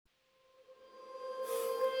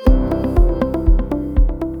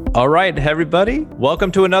All right, everybody,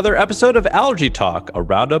 welcome to another episode of Allergy Talk, a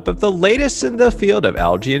roundup of the latest in the field of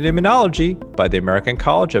allergy and immunology by the American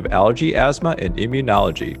College of Allergy, Asthma, and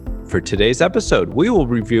Immunology. For today's episode, we will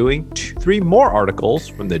be reviewing three more articles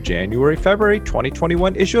from the January-February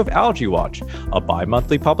 2021 issue of Allergy Watch, a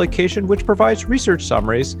bi-monthly publication which provides research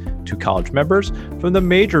summaries to college members from the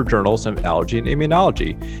major journals of allergy and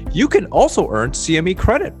immunology. You can also earn CME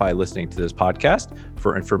credit by listening to this podcast.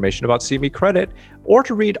 For information about CME credit or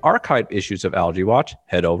to read archived issues of Allergy Watch,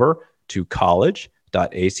 head over to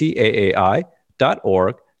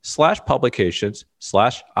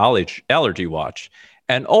college.acaai.org/publications/Allergy Watch.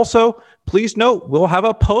 And also, please note, we'll have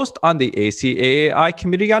a post on the ACAAI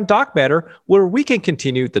community on Doc Matter where we can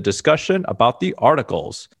continue the discussion about the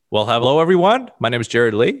articles. Well, hello, everyone. My name is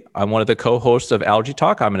Jared Lee. I'm one of the co-hosts of Allergy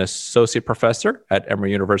Talk. I'm an associate professor at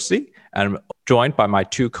Emory University, and I'm joined by my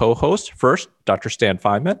two co-hosts. First, Dr. Stan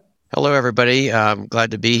Feynman. Hello, everybody. I'm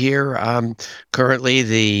glad to be here. I'm currently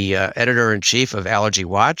the editor-in-chief of Allergy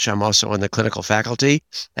Watch. I'm also on the clinical faculty,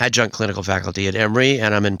 adjunct clinical faculty at Emory,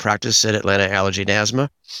 and I'm in practice at Atlanta Allergy and Asthma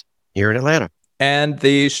here in Atlanta. And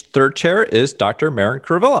the third chair is Dr. Maren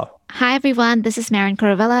Kuruvilla. Hi, everyone. This is Maren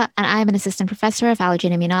Kuruvilla, and I'm an assistant professor of allergy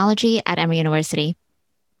and immunology at Emory University.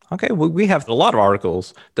 Okay, well, we have a lot of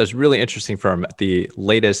articles that's really interesting from the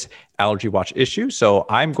latest Allergy Watch issue. So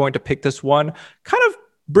I'm going to pick this one, kind of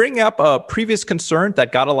bring up a previous concern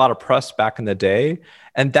that got a lot of press back in the day,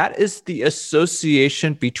 and that is the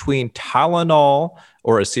association between Tylenol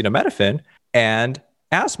or acetaminophen and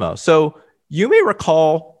asthma. So you may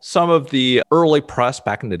recall some of the early press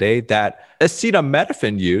back in the day that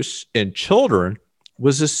acetaminophen use in children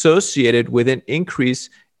was associated with an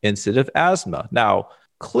increased incidence of asthma. Now,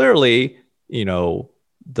 clearly,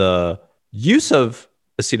 the use of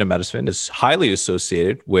acetaminophen is highly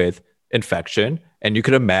associated with infection. And you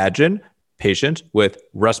could imagine patients with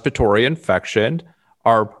respiratory infection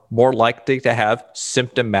are more likely to have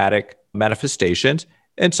symptomatic manifestations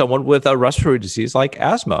in someone with a respiratory disease like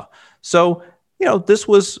asthma. So, this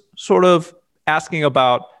was sort of asking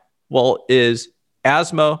about, well, is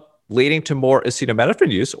asthma leading to more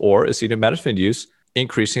acetaminophen use or acetaminophen use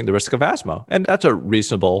increasing the risk of asthma? And that's a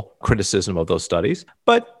reasonable criticism of those studies.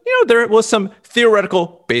 But, there was some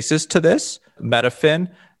theoretical basis to this.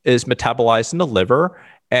 Metaphen is metabolized in the liver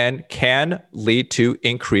and can lead to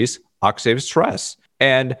increased oxidative stress.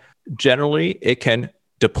 And generally, it can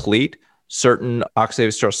deplete certain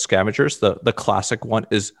oxidative stress scavengers. The classic one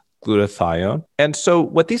is glutathione. And so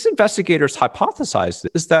what these investigators hypothesized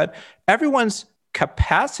is that everyone's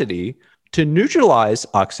capacity to neutralize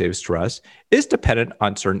oxidative stress is dependent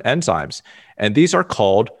on certain enzymes. And these are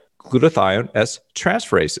called glutathione S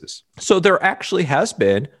transferases. So there actually has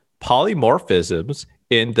been polymorphisms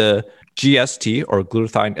in the GST or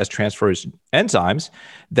glutathione S transferase enzymes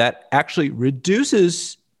that actually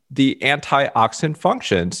reduces the antioxidant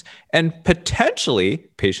functions, and potentially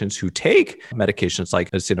patients who take medications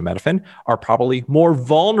like acetaminophen are probably more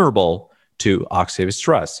vulnerable to oxidative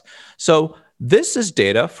stress. So this is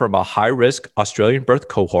data from a high-risk Australian birth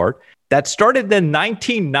cohort that started in the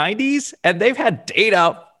 1990s, and they've had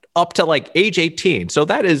data up to like age 18. So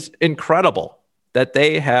that is incredible that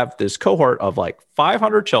they have this cohort of like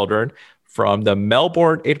 500 children from the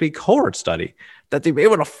Melbourne ATP cohort study that they've been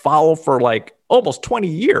able to follow for like almost 20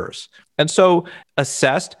 years. And so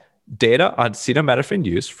assessed data on acetaminophen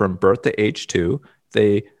use from birth to age 2.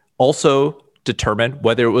 They also determined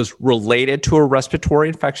whether it was related to a respiratory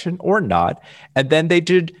infection or not. And then they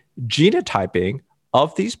did genotyping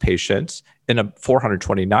of these patients in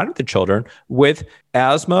 429 of the children with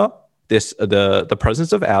asthma, the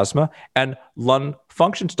presence of asthma, and lung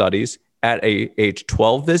function studies at a age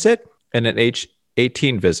 12 visit and an age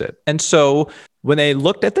 18 visit. And so when they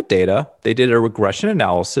looked at the data, they did a regression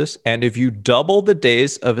analysis. And if you double the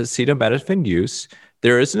days of acetaminophen use,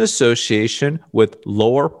 there is an association with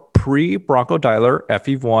lower pre-bronchodilator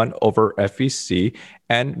FEV1 over FVC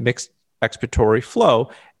and mixed expiratory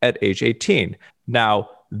flow at age 18. Now,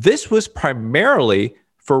 this was primarily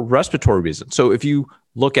for respiratory reasons. So if you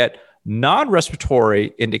look at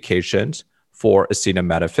non-respiratory indications for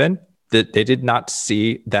acetaminophen, that they did not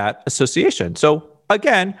see that association. So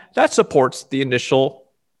again, that supports the initial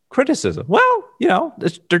criticism. Well,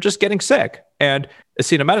 they're just getting sick, and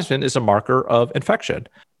acetaminophen is a marker of infection.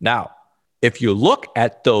 Now, if you look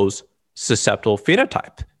at those susceptible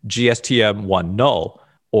phenotype, GSTM1 null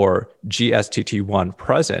or GSTT1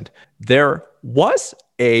 present, there was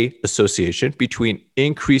a association between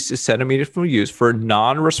increased acetaminophen use for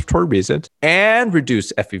non-respiratory reasons and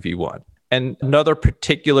reduced FEV1. And another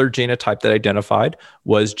particular genotype that identified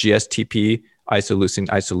was GSTP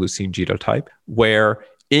isoleucine genotype, where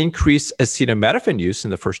increased acetaminophen use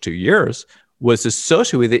in the first 2 years was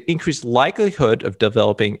associated with the increased likelihood of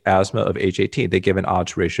developing asthma of age 18. They give an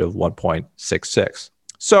odds ratio of 1.66.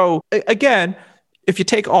 So again, if you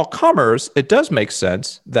take all comers, it does make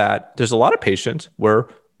sense that there's a lot of patients where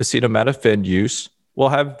acetaminophen use will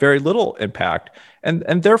have very little impact. And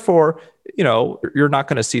therefore, you're not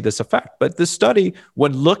going to see this effect. But this study,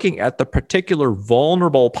 when looking at the particular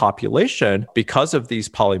vulnerable population because of these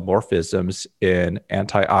polymorphisms in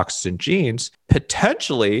antioxidant genes,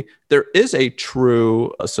 potentially there is a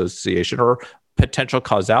true association or potential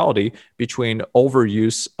causality between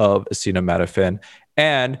overuse of acetaminophen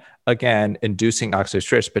and, again, inducing oxidative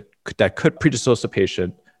stress, but that could predispose a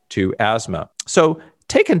patient to asthma. So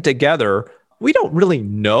taken together, we don't really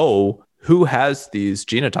know who has these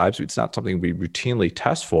genotypes. It's not something we routinely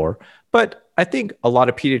test for. But I think a lot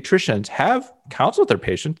of pediatricians have counseled their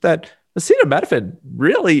patients that acetaminophen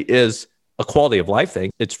really is a quality of life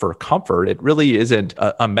thing. It's for comfort. It really isn't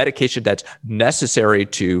a medication that's necessary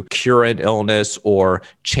to cure an illness or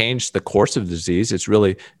change the course of the disease. It's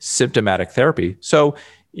really symptomatic therapy. So,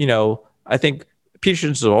 I think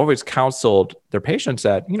pediatricians have always counseled their patients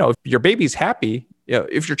that, if your baby's happy,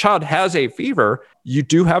 if your child has a fever, you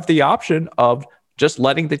do have the option of just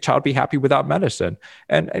letting the child be happy without medicine.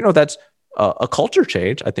 And that's a culture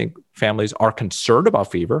change. I think families are concerned about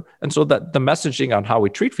fever. And so that the messaging on how we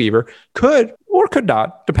treat fever could or could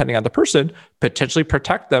not, depending on the person, potentially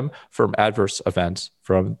protect them from adverse events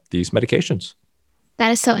from these medications.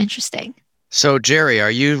 That is so interesting. So, Jerry,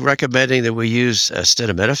 are you recommending that we use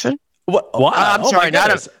acetaminophen? What? I'm sorry,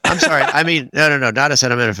 I'm sorry. I mean, no, not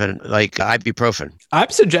acetaminophen, like ibuprofen. I'm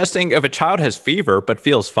suggesting if a child has fever but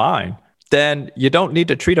feels fine, then you don't need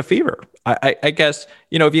to treat a fever. I guess,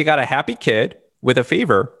 if you got a happy kid with a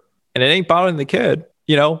fever and it ain't bothering the kid,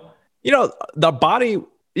 the body,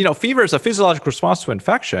 fever is a physiological response to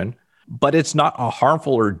infection, but it's not a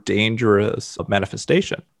harmful or dangerous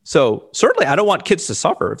manifestation. So certainly I don't want kids to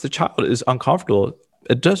suffer. If the child is uncomfortable,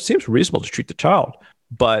 it does seems reasonable to treat the child.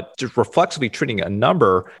 But just reflexively treating a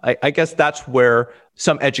number, I guess that's where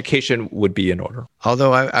some education would be in order.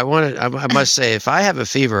 Although I must say, if I have a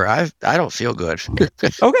fever, I don't feel good.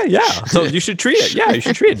 Okay, yeah. So you should treat it. Yeah, you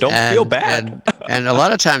should treat it. Don't feel bad. And a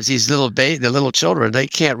lot of times these the little children, they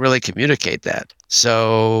can't really communicate that.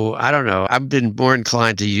 So I don't know. I've been more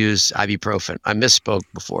inclined to use ibuprofen. I misspoke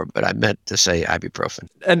before, but I meant to say ibuprofen.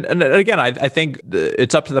 And again, I think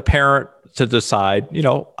it's up to the parent to decide,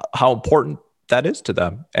 how important that is to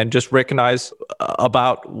them, and just recognize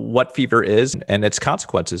about what fever is and its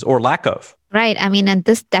consequences or lack of. Right. I mean, and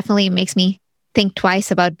this definitely makes me think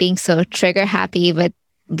twice about being so trigger happy with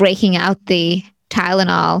breaking out the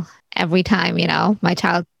Tylenol every time, my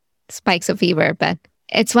child spikes a fever. But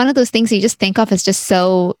it's one of those things you just think of as just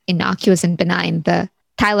so innocuous and benign. The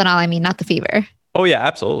Tylenol, I mean, not the fever. Oh, yeah,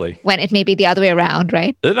 absolutely. When it may be the other way around,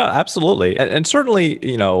 right? No, absolutely. And certainly,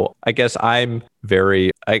 I guess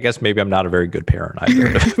maybe I'm not a very good parent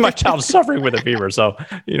either. My child's suffering with a fever. So,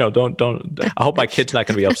 I hope my kid's not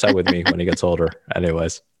going to be upset with me when he gets older.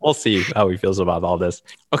 Anyways, we'll see how he feels about all this.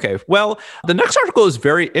 Okay. Well, the next article is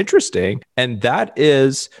very interesting. And that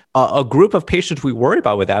is a group of patients we worry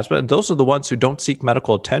about with asthma. And those are the ones who don't seek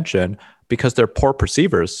medical attention because they're poor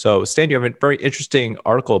perceivers. So, Stan, you have a very interesting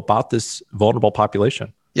article about this vulnerable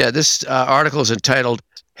population. Yeah, this article is entitled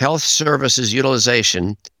Health Services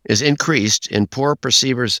Utilization is Increased in Poor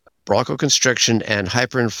Perceivers, Bronchoconstriction, and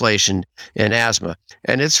Hyperinflation in Asthma.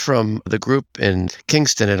 And it's from the group in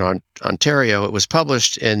Kingston in Ontario. It was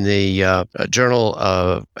published in the Journal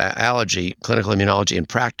of Allergy, Clinical Immunology and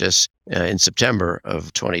Practice in September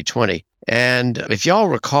of 2020. And if y'all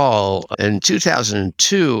recall, in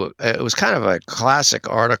 2002, it was kind of a classic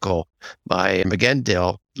article by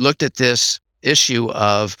McGendale, looked at this issue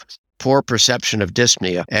of poor perception of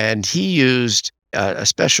dyspnea. And he used a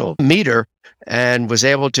special meter and was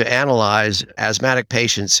able to analyze asthmatic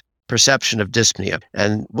patients' perception of dyspnea.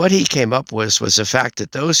 And what he came up with was the fact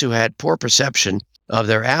that those who had poor perception of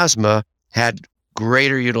their asthma had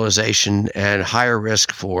greater utilization and higher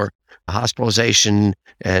risk for hospitalization,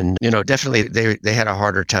 and definitely they had a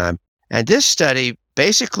harder time. And this study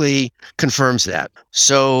basically confirms that.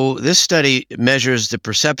 So this study measures the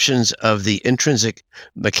perceptions of the intrinsic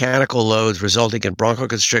mechanical loads resulting in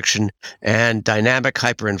bronchoconstriction and dynamic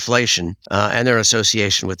hyperinflation and their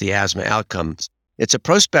association with the asthma outcomes. It's a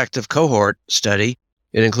prospective cohort study.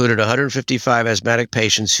 It included 155 asthmatic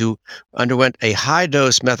patients who underwent a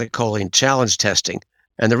high-dose methacholine challenge testing.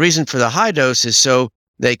 And the reason for the high dose is so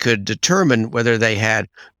they could determine whether they had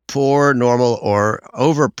poor, normal, or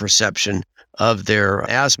over perception of their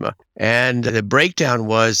asthma. And the breakdown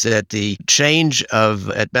was that the change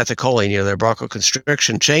at methacholine, their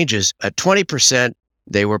bronchoconstriction changes at 20%.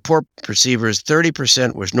 They were poor perceivers,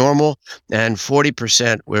 30% was normal, and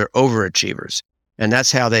 40% were overachievers. And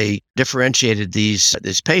that's how they differentiated these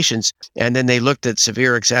patients. And then they looked at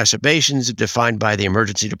severe exacerbations defined by the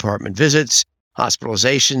emergency department visits,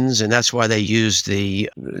 hospitalizations, and that's why they used the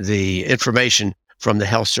information from the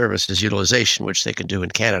health services utilization, which they can do in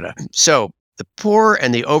Canada. So the poor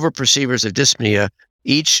and the over-perceivers of dyspnea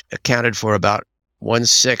each accounted for about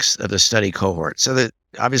 1/6 of the study cohort. So that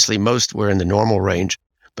obviously most were in the normal range,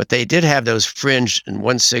 but they did have those fringe in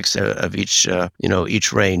 1/6 of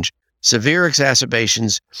each range. Severe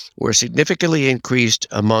exacerbations were significantly increased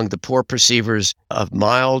among the poor perceivers of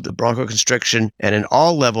mild bronchoconstriction and in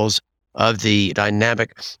all levels of the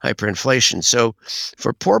dynamic hyperinflation. So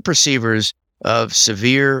for poor perceivers of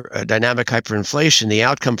severe dynamic hyperinflation, the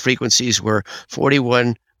outcome frequencies were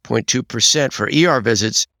 41.2% for ER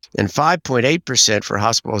visits and 5.8% for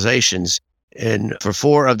hospitalizations. And for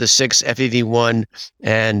 4 of the 6 FEV1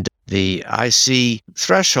 and the IC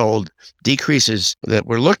threshold decreases that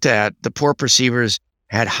were looked at, the poor perceivers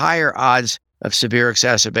had higher odds of severe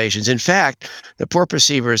exacerbations. In fact, the poor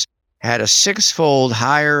perceivers had a 6-fold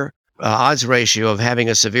higher odds ratio of having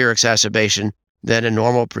a severe exacerbation than a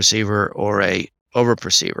normal perceiver or a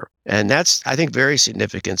overperceiver. And that's, I think, very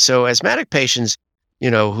significant. So asthmatic patients,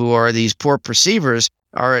 who are these poor perceivers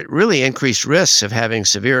are at really increased risks of having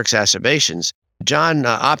severe exacerbations. John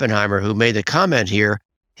Oppenheimer, who made the comment here,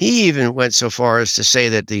 he even went so far as to say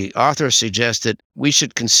that the authors suggest that we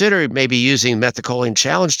should consider maybe using methacholine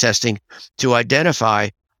challenge testing to identify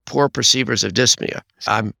poor perceivers of dyspnea.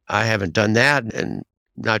 I haven't done that and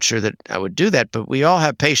not sure that I would do that, but we all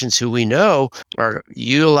have patients who we know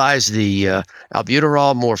utilize the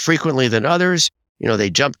albuterol more frequently than others. They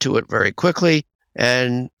jump to it very quickly.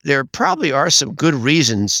 And there probably are some good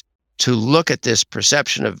reasons to look at this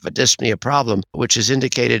perception of a dyspnea problem, which is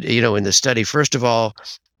indicated, in the study. First of all,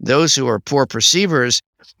 those who are poor perceivers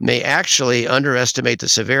may actually underestimate the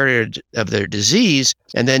severity of their disease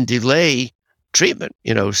and then delay treatment,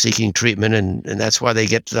 seeking treatment. And that's why they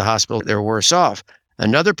get to the hospital, they're worse off.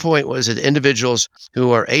 Another point was that individuals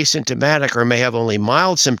who are asymptomatic or may have only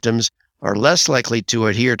mild symptoms are less likely to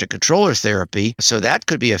adhere to controller therapy. So that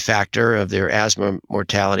could be a factor of their asthma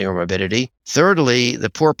mortality or morbidity. Thirdly,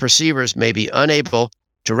 the poor perceivers may be unable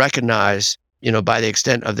to recognize, by the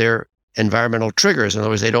extent of their environmental triggers. In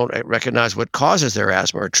other words, they don't recognize what causes their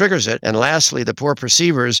asthma or triggers it. And lastly, the poor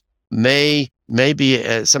perceivers may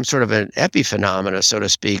be some sort of an epiphenomena, so to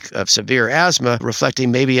speak, of severe asthma,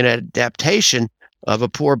 reflecting maybe an adaptation of a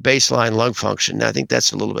poor baseline lung function. Now, I think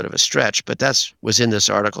that's a little bit of a stretch, but was in this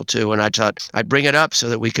article too. And I thought I'd bring it up so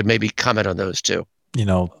that we could maybe comment on those too.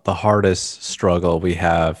 The hardest struggle we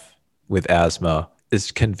have with asthma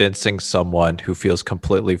is convincing someone who feels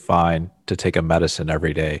completely fine to take a medicine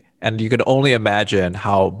every day. And you can only imagine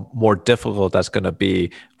how more difficult that's going to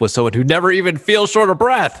be with someone who never even feels short of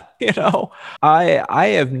breath. I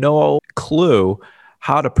have no clue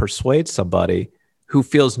how to persuade somebody who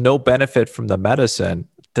feels no benefit from the medicine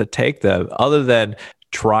to take them, other than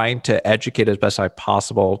trying to educate as best as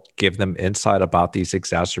possible, give them insight about these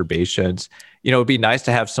exacerbations. It'd be nice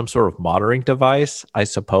to have some sort of monitoring device, I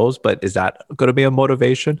suppose, but is that going to be a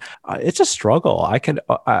motivation? It's a struggle.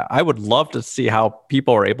 I would love to see how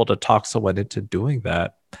people are able to talk someone into doing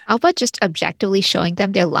that. How about just objectively showing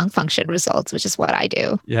them their lung function results, which is what I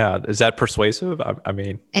do. Yeah. Is that persuasive?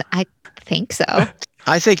 I think so.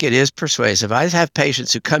 I think it is persuasive. I have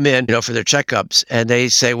patients who come in, for their checkups and they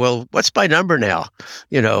say, well, what's my number now?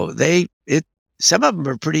 Some of them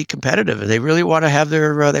are pretty competitive and they really want to have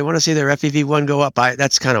they want to see their FEV1 go up.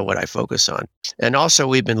 That's kind of what I focus on. And also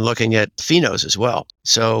we've been looking at phenos as well.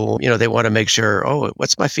 So, they want to make sure,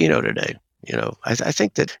 what's my pheno today? I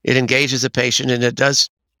think that it engages the patient and it does,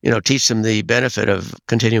 teach them the benefit of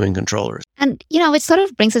continuing controllers. And, it sort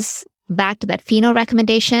of brings us back to that pheno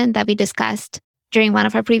recommendation that we discussed during one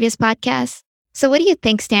of our previous podcasts. So what do you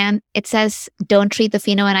think, Stan? It says don't treat the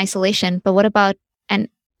pheno in isolation, but what about an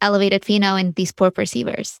elevated pheno in these poor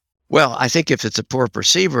perceivers? Well, I think if it's a poor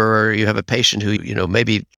perceiver or you have a patient who,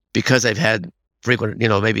 maybe because they've had frequent,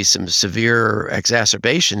 maybe some severe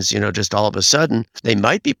exacerbations, just all of a sudden, they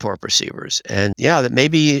might be poor perceivers. And yeah, that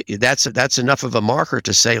maybe that's enough of a marker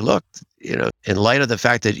to say, look, in light of the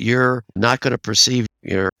fact that you're not going to perceive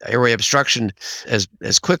your airway obstruction as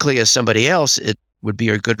quickly as somebody else, it would be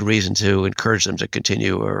a good reason to encourage them to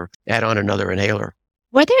continue or add on another inhaler.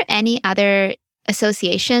 Were there any other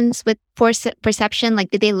associations with poor perception? Like,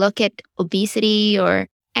 did they look at obesity or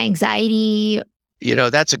anxiety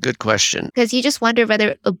That's a good question. Because you just wonder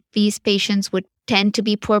whether obese patients would tend to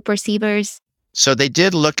be poor perceivers. So they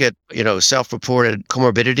did look at, self-reported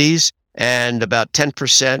comorbidities, and about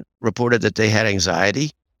 10% reported that they had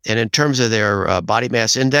anxiety. And in terms of their body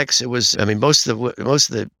mass index, it was, most of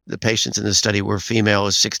the patients in the study were female,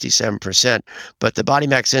 was 67%, but the body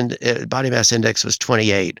mass index was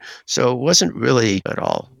 28. So it wasn't really at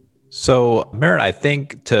all. So, Merritt, I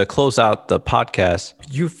think to close out the podcast,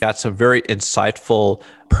 you've got some very insightful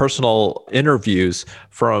personal interviews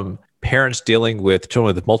from parents dealing with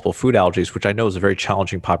children with multiple food allergies, which I know is a very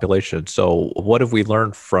challenging population. So, what have we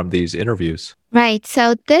learned from these interviews? Right.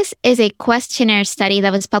 So this is a questionnaire study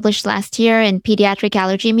that was published last year in Pediatric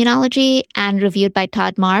Allergy Immunology and reviewed by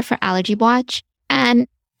Todd Marr for Allergy Watch. And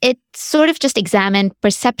it sort of just examined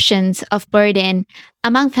perceptions of burden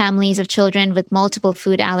among families of children with multiple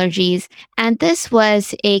food allergies. And this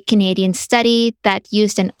was a Canadian study that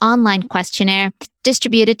used an online questionnaire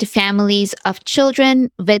distributed to families of children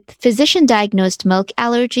with physician-diagnosed milk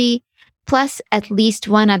allergy, plus at least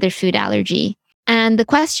one other food allergy. And the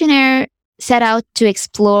questionnaire set out to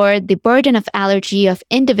explore the burden of allergy of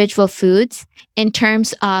individual foods in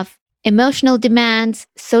terms of emotional demands,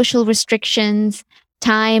 social restrictions,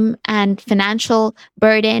 time, and financial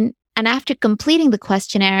burden. And after completing the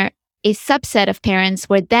questionnaire, a subset of parents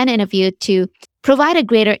were then interviewed to provide a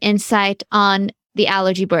greater insight on the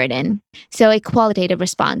allergy burden. So a qualitative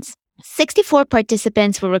response. 64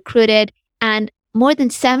 participants were recruited, and more than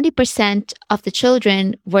 70% of the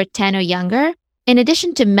children were 10 or younger. In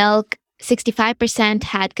addition to milk, 65%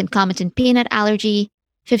 had concomitant peanut allergy,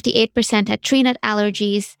 58% had tree nut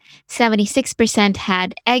allergies, 76%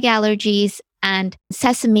 had egg allergies, and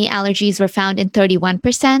sesame allergies were found in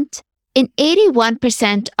 31%. In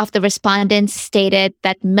 81% of the respondents stated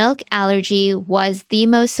that milk allergy was the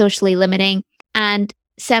most socially limiting, and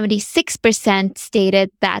 76%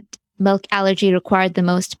 stated that milk allergy required the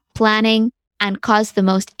most planning and caused the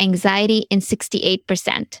most anxiety in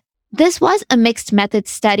 68%. This was a mixed method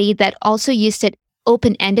study that also used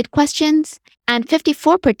open-ended questions, and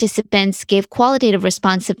 54 participants gave qualitative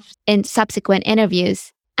responses in subsequent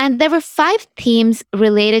interviews. And there were 5 themes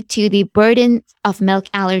related to the burden of milk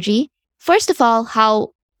allergy. First of all,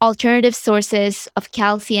 how alternative sources of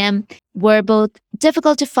calcium were both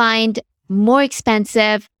difficult to find, more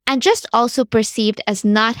expensive, and just also perceived as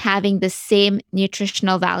not having the same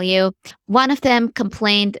nutritional value. One of them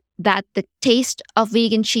complained that the taste of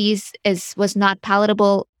vegan cheese was not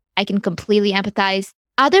palatable. I can completely empathize.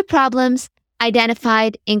 Other problems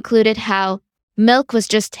identified included how milk was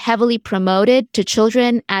just heavily promoted to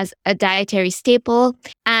children as a dietary staple,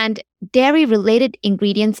 and dairy-related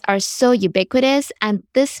ingredients are so ubiquitous, and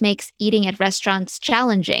this makes eating at restaurants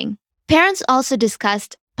challenging. Parents also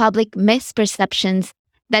discussed public misperceptions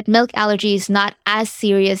that milk allergy is not as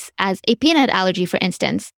serious as a peanut allergy, for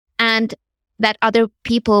instance, and that other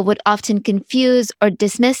people would often confuse or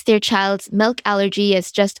dismiss their child's milk allergy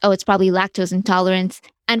as just, oh, it's probably lactose intolerance.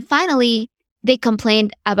 And finally, they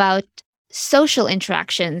complained about social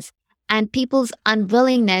interactions and people's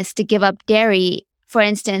unwillingness to give up dairy, for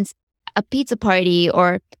instance, a pizza party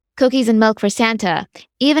or cookies and milk for Santa,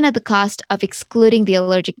 even at the cost of excluding the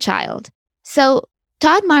allergic child. So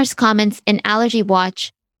Todd Marr's comments in Allergy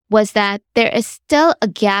Watch was that there is still a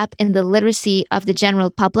gap in the literacy of the general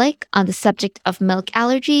public on the subject of milk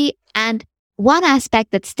allergy. And one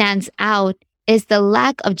aspect that stands out is the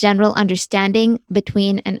lack of general understanding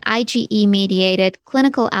between an IgE-mediated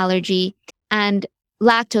clinical allergy and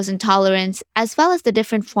lactose intolerance, as well as the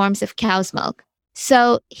different forms of cow's milk.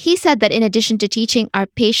 So he said that in addition to teaching our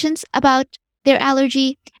patients about their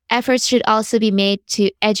allergy, efforts should also be made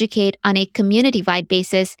to educate on a community-wide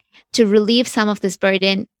basis to relieve some of this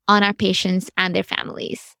burden on our patients and their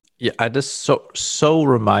families. Yeah, this so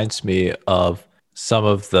reminds me of some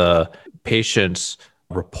of the patients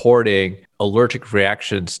reporting allergic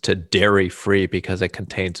reactions to dairy-free because it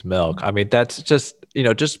contains milk. I mean, that's just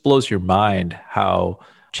blows your mind how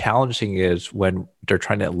challenging it is when they're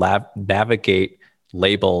trying to navigate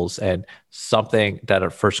labels, and something that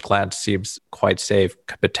at first glance seems quite safe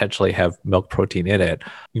could potentially have milk protein in it.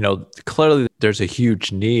 Clearly there's a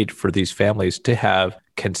huge need for these families to have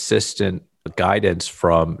consistent guidance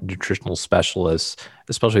from nutritional specialists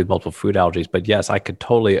especially with multiple food allergies. But yes, I could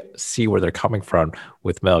totally see where they're coming from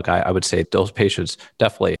with milk. I would say those patients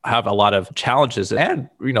definitely have a lot of challenges and,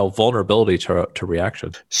 vulnerability to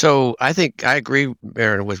reaction. So I think I agree,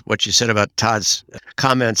 Aaron, with what you said about Todd's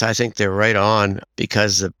comments. I think they're right on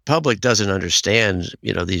because the public doesn't understand,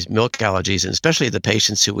 these milk allergies, and especially the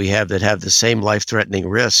patients who we have that have the same life-threatening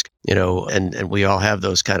risk, and we all have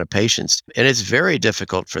those kind of patients. And it's very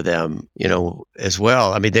difficult for them, as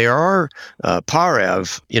well. I mean, there are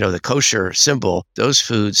Parev, the kosher symbol, those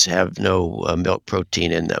foods have no milk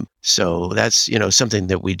protein in them. So that's, something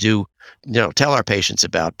that we do tell our patients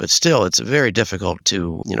about, but still it's very difficult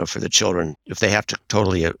to, for the children if they have to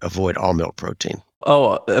totally avoid all milk protein.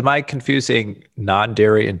 Oh, am I confusing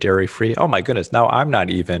non-dairy and dairy-free? Oh my goodness. Now I'm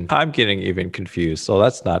getting even confused. So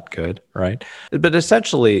that's not good, right? But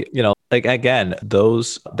essentially, like again,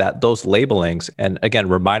 those labelings, and again,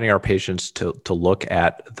 reminding our patients to look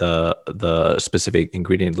at the specific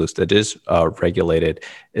ingredient list that is regulated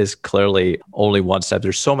is clearly only one step.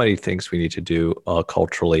 There's so many things we need to do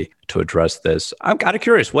culturally to address this. I'm kind of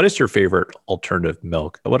curious, what is your favorite alternative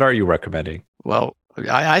milk? What are you recommending? Well,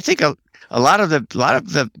 I think a lot of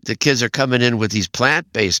the kids are coming in with these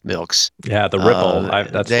plant-based milks. Yeah, the Ripple.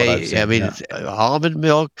 That's what I've seen. I mean, almond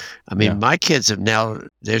milk. I mean, my kids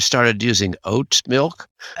they've started using oat milk,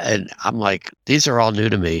 and I'm like, these are all new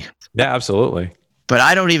to me. Yeah, absolutely. But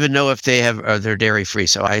I don't even know if they're dairy-free,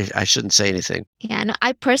 so I shouldn't say anything. Yeah, no,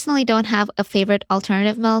 I personally don't have a favorite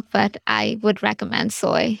alternative milk, but I would recommend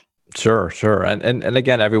soy. Sure. And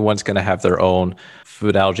again, everyone's going to have their own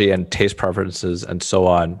food allergy and taste preferences and so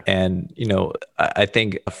on. And, I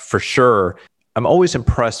think for sure, I'm always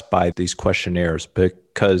impressed by these questionnaires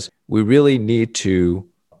because we really need to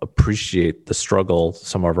appreciate the struggle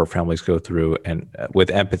some of our families go through, and with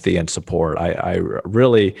empathy and support. I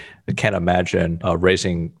really can't imagine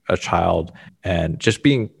raising a child and just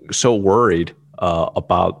being so worried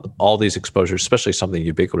about all these exposures, especially something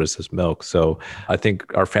ubiquitous as milk. So I think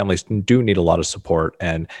our families do need a lot of support,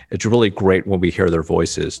 and it's really great when we hear their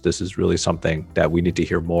voices. This is really something that we need to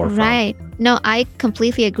hear more from. Right. No, I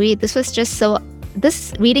completely agree.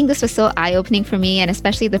 Reading this was so eye-opening for me, and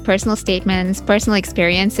especially the personal statements, personal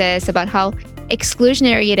experiences about how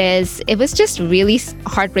exclusionary it is. It was just really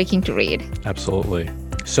heartbreaking to read. Absolutely.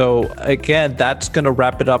 So again, that's going to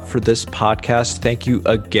wrap it up for this podcast. Thank you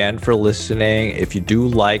again for listening. If you do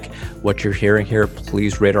like what you're hearing here,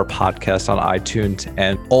 please rate our podcast on iTunes.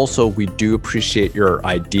 And also, we do appreciate your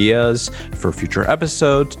ideas for future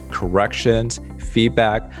episodes, corrections,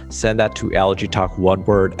 feedback. Send that to AllergyTalk, one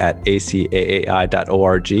word, at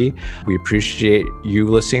acaai.org. We appreciate you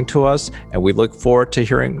listening to us, and we look forward to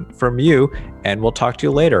hearing from you. And we'll talk to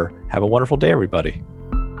you later. Have a wonderful day, everybody.